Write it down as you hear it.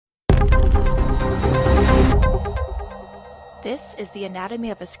This is the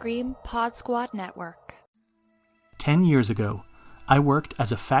Anatomy of a Scream Pod Squad Network. 10 years ago, I worked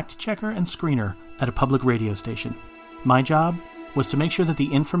as a fact-checker and screener at a public radio station. My job was to make sure that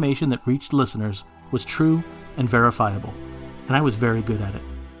the information that reached listeners was true and verifiable, and I was very good at it.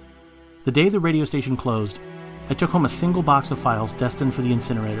 The day the radio station closed, I took home a single box of files destined for the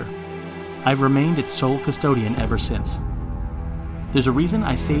incinerator. I've remained its sole custodian ever since. There's a reason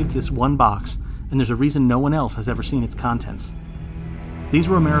I saved this one box, and there's a reason no one else has ever seen its contents. These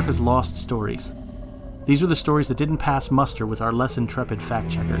were America's lost stories. These were the stories that didn't pass muster with our less intrepid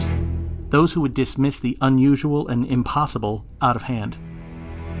fact-checkers. Those who would dismiss the unusual and impossible out of hand.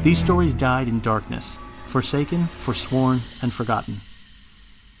 These stories died in darkness, forsaken, forsworn, and forgotten.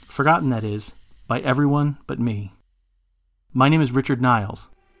 Forgotten, that is, by everyone but me. My name is Richard Niles,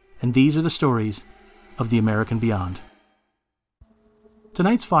 and these are the stories of the American Beyond.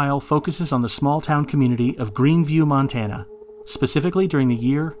 Tonight's file focuses on the small-town community of Greenview, Montana, specifically during the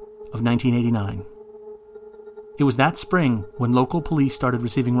year of 1989. It was that spring when local police started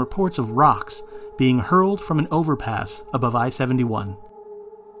receiving reports of rocks being hurled from an overpass above I-71.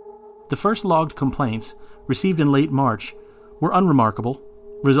 The first logged complaints, received in late March, were unremarkable,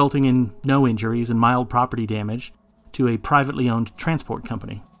 resulting in no injuries and mild property damage to a privately owned transport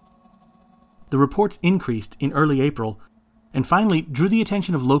company. The reports increased in early April and finally drew the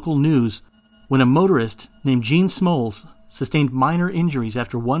attention of local news when a motorist named Jean Smoles sustained minor injuries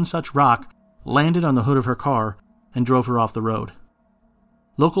after one such rock landed on the hood of her car and drove her off the road.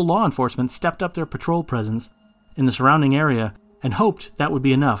 Local law enforcement stepped up their patrol presence in the surrounding area and hoped that would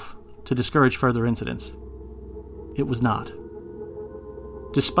be enough to discourage further incidents. It was not.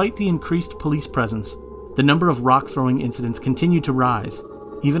 Despite the increased police presence, the number of rock-throwing incidents continued to rise,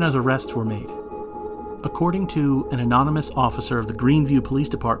 even as arrests were made. According to an anonymous officer of the Greenview Police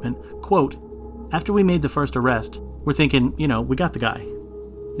Department, quote, "After we made the first arrest, we're thinking, we got the guy.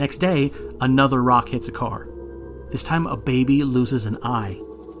 Next day, another rock hits a car. This time a baby loses an eye.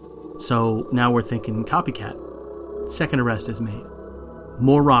 So now we're thinking copycat. Second arrest is made.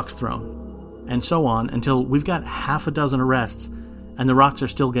 More rocks thrown. And so on until we've got half a dozen arrests and the rocks are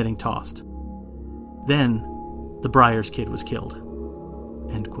still getting tossed. Then, the Briers kid was killed."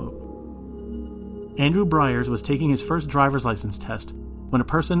 End quote. Andrew Briers was taking his first driver's license test when a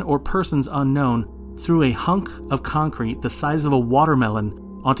person or persons unknown threw a hunk of concrete the size of a watermelon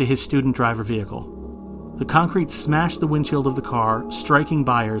onto his student driver vehicle. The concrete smashed the windshield of the car, striking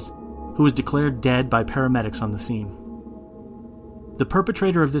Byers, who was declared dead by paramedics on the scene. The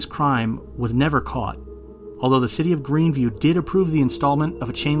perpetrator of this crime was never caught, although the city of Greenview did approve the installment of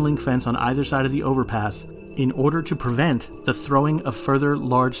a chain-link fence on either side of the overpass in order to prevent the throwing of further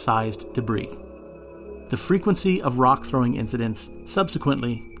large-sized debris. The frequency of rock-throwing incidents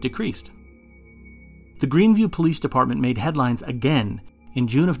subsequently decreased. The Greenview Police Department made headlines again in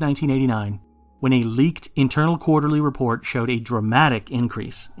June of 1989 when a leaked internal quarterly report showed a dramatic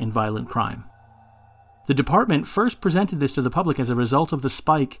increase in violent crime. The department first presented this to the public as a result of the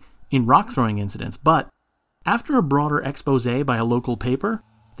spike in rock-throwing incidents, but after a broader expose by a local paper,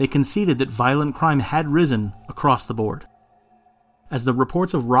 they conceded that violent crime had risen across the board. As the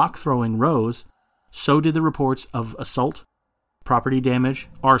reports of rock-throwing rose, so did the reports of assault, property damage,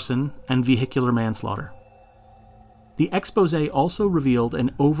 arson, and vehicular manslaughter. The expose also revealed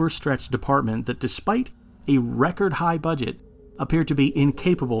an overstretched department that, despite a record-high budget, appeared to be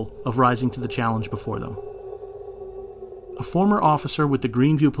incapable of rising to the challenge before them. A former officer with the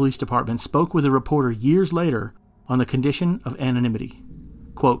Greenview Police Department spoke with a reporter years later on the condition of anonymity.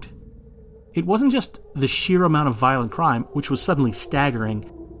 Quote, "It wasn't just the sheer amount of violent crime, which was suddenly staggering.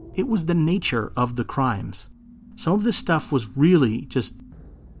 It was the nature of the crimes. Some of this stuff was really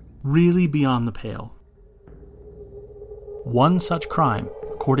beyond the pale." One such crime,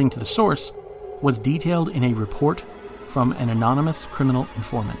 according to the source, was detailed in a report from an anonymous criminal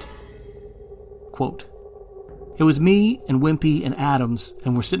informant. Quote, "It was me and Wimpy and Adams,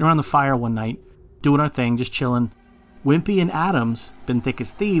 and we're sitting around the fire one night, doing our thing, just chilling. Wimpy and Adams been thick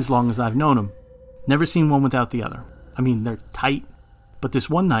as thieves long as I've known them. Never seen one without the other. I mean, they're tight. But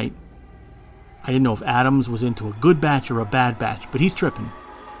this one night, I didn't know if Adams was into a good batch or a bad batch, but he's tripping.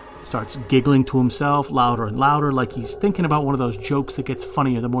 He starts giggling to himself louder and louder, like he's thinking about one of those jokes that gets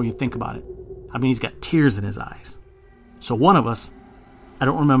funnier the more you think about it. I mean, he's got tears in his eyes. So one of us, I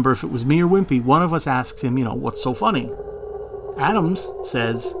don't remember if it was me or Wimpy, one of us asks him, what's so funny? Adams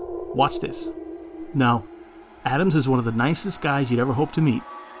says, watch this. Now, Adams is one of the nicest guys you'd ever hope to meet.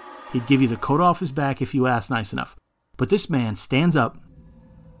 He'd give you the coat off his back if you asked nice enough. But this man stands up,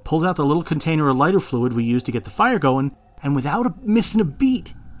 pulls out the little container of lighter fluid we use to get the fire going, and without missing a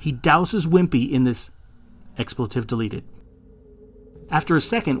beat, he douses Wimpy in this expletive deleted After a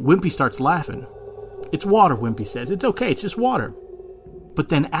second, Wimpy starts laughing. "It's water," Wimpy says. "It's okay, it's just water." But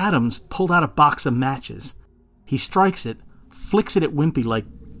then Adams pulled out a box of matches. He strikes it, flicks it at Wimpy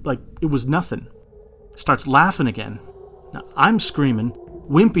like it was nothing. Starts laughing again. Now, I'm screaming.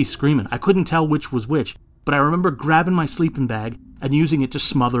 Wimpy's screaming. I couldn't tell which was which, but I remember grabbing my sleeping bag and using it to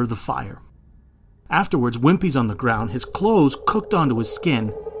smother the fire. Afterwards, Wimpy's on the ground, his clothes cooked onto his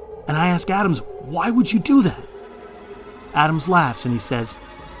skin, and I ask Adams, "Why would you do that?" Adams laughs and he says,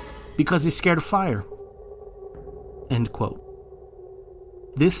 "Because he's scared of fire." End quote.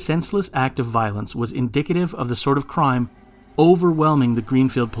 This senseless act of violence was indicative of the sort of crime overwhelming the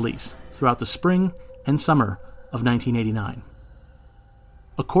Greenfield police throughout the spring and summer of 1989.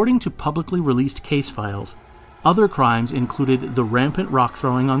 According to publicly released case files, other crimes included the rampant rock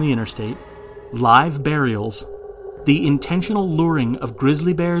throwing on the interstate, live burials, the intentional luring of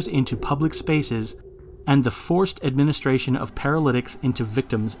grizzly bears into public spaces, and the forced administration of paralytics into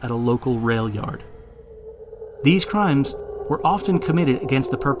victims at a local rail yard. These crimes were often committed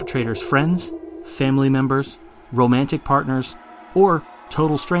against the perpetrator's friends, family members, romantic partners, or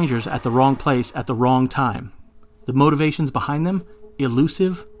total strangers at the wrong place at the wrong time. The motivations behind them,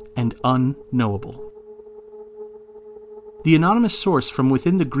 elusive and unknowable. The anonymous source from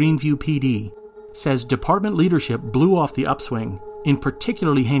within the Greenview PD says department leadership blew off the upswing in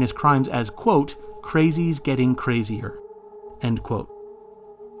particularly heinous crimes as, quote, "crazies getting crazier," end quote.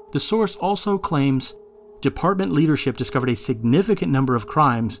 The source also claims department leadership discovered a significant number of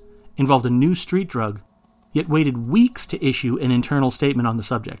crimes involved a new street drug, yet waited weeks to issue an internal statement on the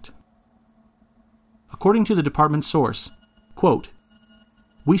subject. According to the department source, quote,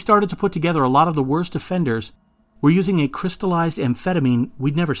 "We started to put together a lot of the worst offenders were using a crystallized amphetamine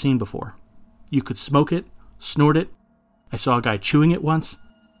we'd never seen before. You could smoke it, snort it. I saw a guy chewing it once.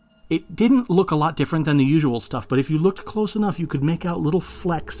 It didn't look a lot different than the usual stuff, but if you looked close enough, you could make out little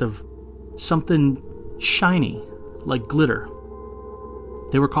flecks of something shiny, like glitter.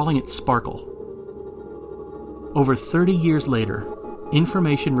 They were calling it sparkle." Over 30 years later,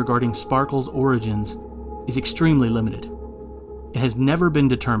 information regarding sparkle's origins is extremely limited. It has never been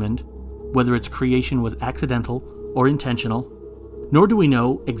determined whether its creation was accidental or intentional, nor do we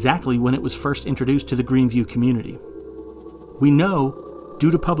know exactly when it was first introduced to the Greenview community. We know,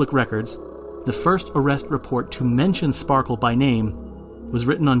 due to public records, the first arrest report to mention Sparkle by name was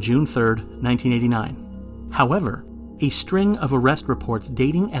written on June 3, 1989. However, a string of arrest reports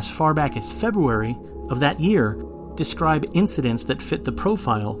dating as far back as February of that year describe incidents that fit the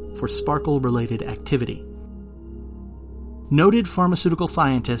profile for Sparkle-related activity. Noted pharmaceutical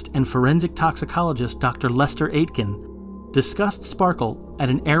scientist and forensic toxicologist Dr. Lester Aitken discussed Sparkle at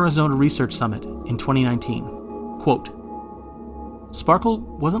an Arizona Research Summit in 2019. Quote, "Sparkle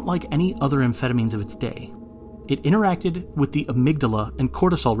wasn't like any other amphetamines of its day. It interacted with the amygdala and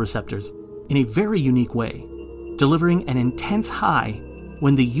cortisol receptors in a very unique way, delivering an intense high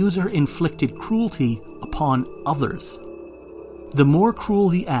when the user inflicted cruelty upon others. The more cruel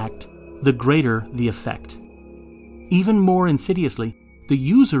the act, the greater the effect. Even more insidiously, the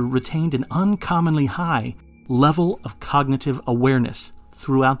user retained an uncommonly high level of cognitive awareness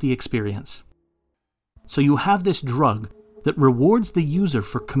throughout the experience. So you have this drug that rewards the user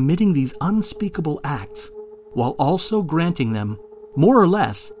for committing these unspeakable acts, while also granting them, more or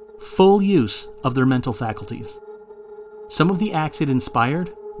less, full use of their mental faculties. Some of the acts it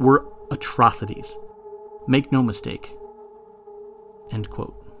inspired were atrocities. Make no mistake." End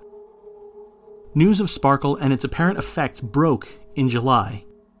quote. News of Sparkle and its apparent effects broke in July,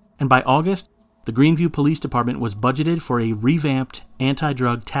 and by August, the Greenview Police Department was budgeted for a revamped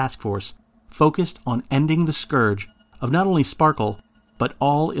anti-drug task force focused on ending the scourge of not only Sparkle, but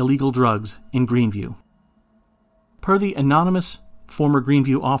all illegal drugs in Greenview. Per the anonymous former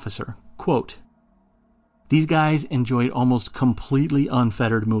Greenview officer, quote, "These guys enjoyed almost completely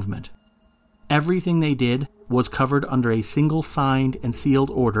unfettered movement. Everything they did was covered under a single signed and sealed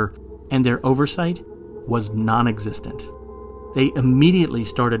order, and their oversight was non-existent. They immediately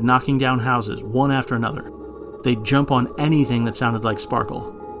started knocking down houses one after another. They'd jump on anything that sounded like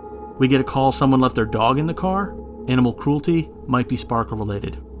Sparkle. We get a call someone left their dog in the car. Animal cruelty might be Sparkle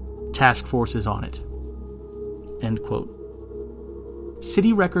related. Task force is on it." End quote.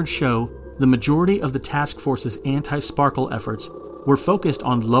 City records show the majority of the task force's anti-Sparkle efforts were focused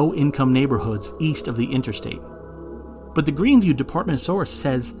on low-income neighborhoods east of the interstate. But the Greenview Department source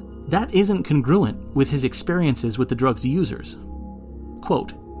says that isn't congruent with his experiences with the drug's users.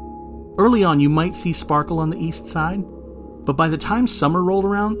 Quote, "Early on you might see Sparkle on the east side, but by the time summer rolled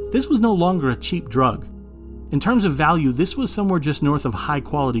around, this was no longer a cheap drug. In terms of value, this was somewhere just north of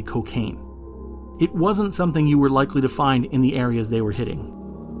high-quality cocaine. it wasn't something you were likely to find in the areas they were hitting.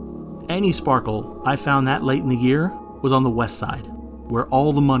 Any sparkle I found that late in the year was on the west side, where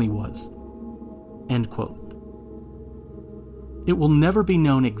all the money was." End quote. It will never be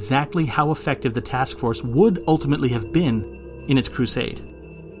known exactly how effective the task force would ultimately have been in its crusade.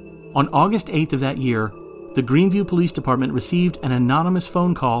 On August 8th of that year, the Greenview Police Department received an anonymous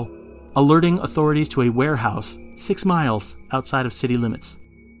phone call alerting authorities to a warehouse 6 miles outside of city limits.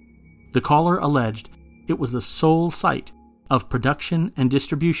 The caller alleged it was the sole site of production and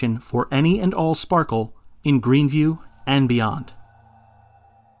distribution for any and all sparkle in Greenview and beyond.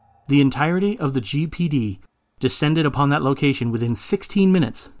 The entirety of the GPD descended upon that location within 16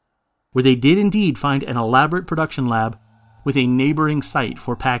 minutes, where they did indeed find an elaborate production lab with a neighboring site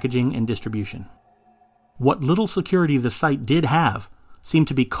for packaging and distribution. What little security the site did have seemed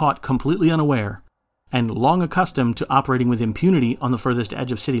to be caught completely unaware, and long accustomed to operating with impunity on the furthest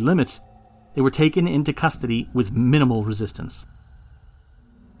edge of city limits, they were taken into custody with minimal resistance.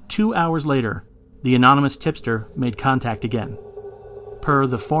 2 hours later, the anonymous tipster made contact again. Per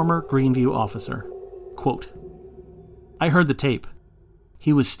the former Greenview officer, quote, "I heard the tape.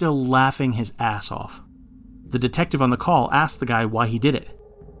 He was still laughing his ass off. The detective on the call asked the guy why he did it.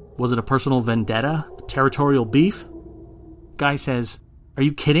 Was it a personal vendetta? A territorial beef? Guy says, 'Are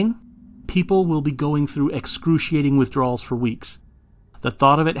you kidding? People will be going through excruciating withdrawals for weeks. The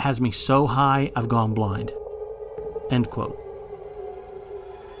thought of it has me so high I've gone blind.'" End quote.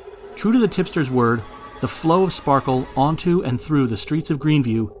 True to the tipster's word, the flow of sparkle onto and through the streets of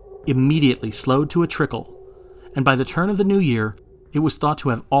Greenview immediately slowed to a trickle, and by the turn of the new year, it was thought to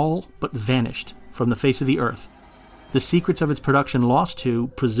have all but vanished from the face of the earth, the secrets of its production lost to,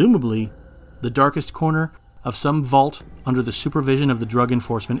 presumably, the darkest corner of some vault under the supervision of the Drug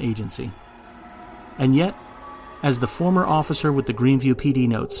Enforcement Agency. And yet, as the former officer with the Greenview PD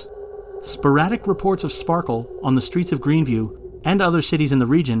notes, sporadic reports of sparkle on the streets of Greenview and other cities in the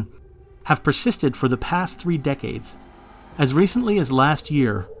region have persisted for the past 3 decades. As recently as last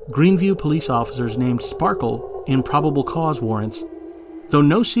year, Greenview police officers named sparkle in probable cause warrants, though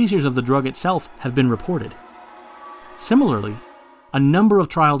no seizures of the drug itself have been reported. Similarly, a number of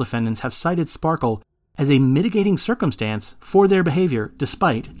trial defendants have cited sparkle as a mitigating circumstance for their behavior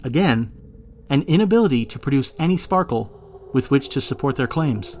despite, again, an inability to produce any sparkle with which to support their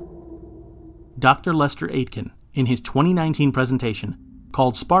claims. Dr. Lester Aitken, in his 2019 presentation,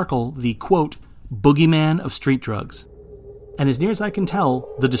 called sparkle the, quote, "boogeyman of street drugs." And as near as I can tell,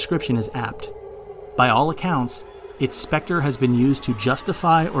 the description is apt. By all accounts, its specter has been used to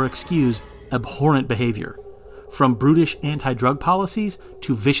justify or excuse abhorrent behavior, from brutish anti-drug policies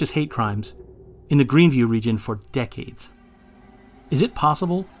to vicious hate crimes, in the Greenview region for decades. Is it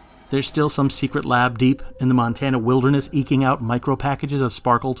possible there's still some secret lab deep in the Montana wilderness eking out micro packages of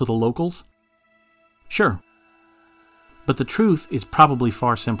sparkle to the locals? Sure. But the truth is probably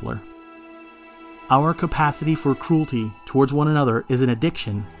far simpler. Our capacity for cruelty towards one another is an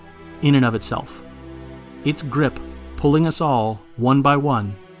addiction in and of itself. Its grip pulling us all, one by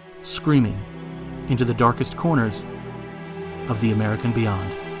one, screaming into the darkest corners of the American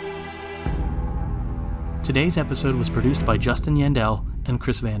beyond. Today's episode was produced by Justin Yandel and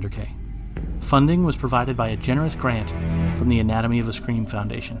Chris Vanderkay. Funding was provided by a generous grant from the Anatomy of a Scream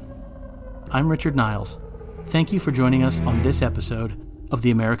Foundation. I'm Richard Niles. Thank you for joining us on this episode of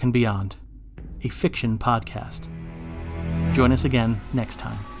The American Beyond, a fiction podcast. Join us again next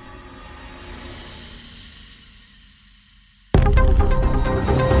time. The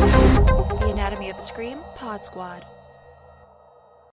Anatomy of a Scream Pod Squad.